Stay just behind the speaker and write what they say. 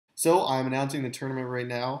So I'm announcing the tournament right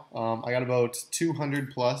now. I got about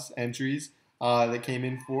 200 plus entries that came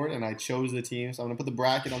in for it, and I chose the team. So I'm gonna put the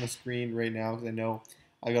bracket on the screen right now because I know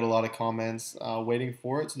I got a lot of comments waiting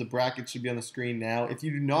for it. So the bracket should be on the screen now. If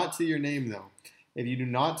you do not see your name though, if you do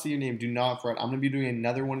not see your name, do not fret. I'm gonna be doing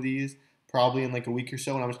another one of these probably in like a week or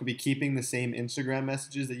so, and I'm just gonna be keeping the same Instagram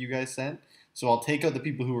messages that you guys sent. So I'll take out the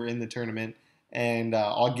people who were in the tournament, and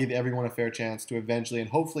I'll give everyone a fair chance to eventually,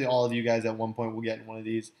 and hopefully all of you guys at one point will get in one of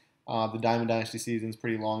these. The Diamond Dynasty season is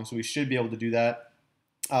pretty long, so we should be able to do that.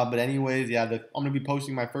 But anyways, yeah, I'm going to be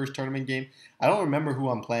posting my first tournament game. I don't remember who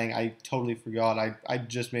I'm playing. I totally forgot. I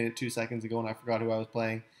just made it 2 seconds ago, and I forgot who I was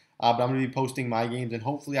playing. But I'm going to be posting my games, and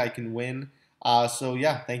hopefully I can win. So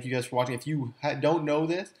yeah, thank you guys for watching. If you don't know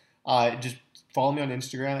this, just follow me on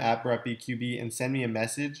Instagram at BarrettBQB and send me a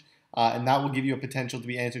message. And that will give you a potential to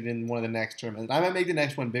be entered in one of the next tournaments. I might make the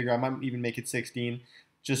next one bigger. I might even make it 16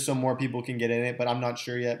 just so more people can get in it, but I'm not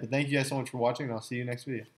sure yet. But thank you guys so much for watching, and I'll see you next video.